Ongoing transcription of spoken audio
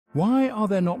Why are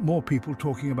there not more people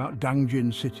talking about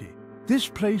Dangjin City? This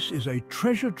place is a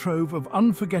treasure trove of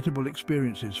unforgettable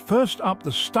experiences. First up,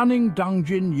 the stunning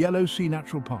Dangjin Yellow Sea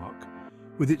Natural Park.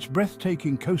 With its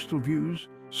breathtaking coastal views,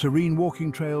 serene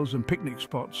walking trails and picnic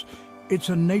spots, it's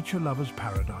a nature lover's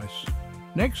paradise.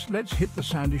 Next, let's hit the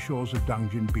sandy shores of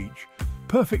Dangjin Beach.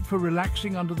 Perfect for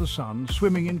relaxing under the sun,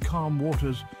 swimming in calm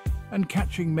waters, and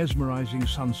catching mesmerizing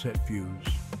sunset views.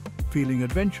 Feeling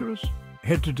adventurous?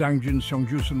 Head to Dangjin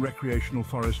Seongjusan Recreational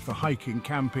Forest for hiking,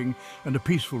 camping, and a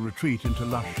peaceful retreat into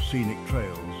lush, scenic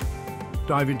trails.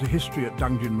 Dive into history at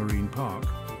Dangjin Marine Park.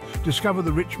 Discover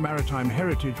the rich maritime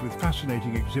heritage with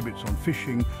fascinating exhibits on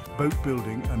fishing, boat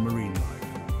building, and marine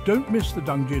life. Don't miss the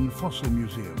Dangjin Fossil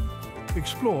Museum.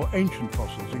 Explore ancient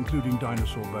fossils, including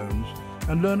dinosaur bones,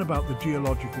 and learn about the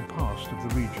geological past of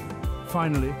the region.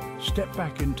 Finally, step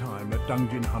back in time at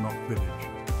Dangjin Hanok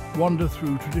Village. Wander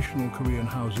through traditional Korean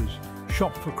houses,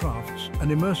 shop for crafts,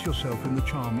 and immerse yourself in the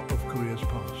charm of Korea's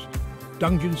past.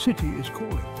 Dangjin City is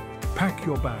calling. Pack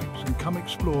your bags and come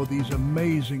explore these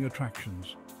amazing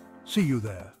attractions. See you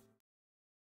there.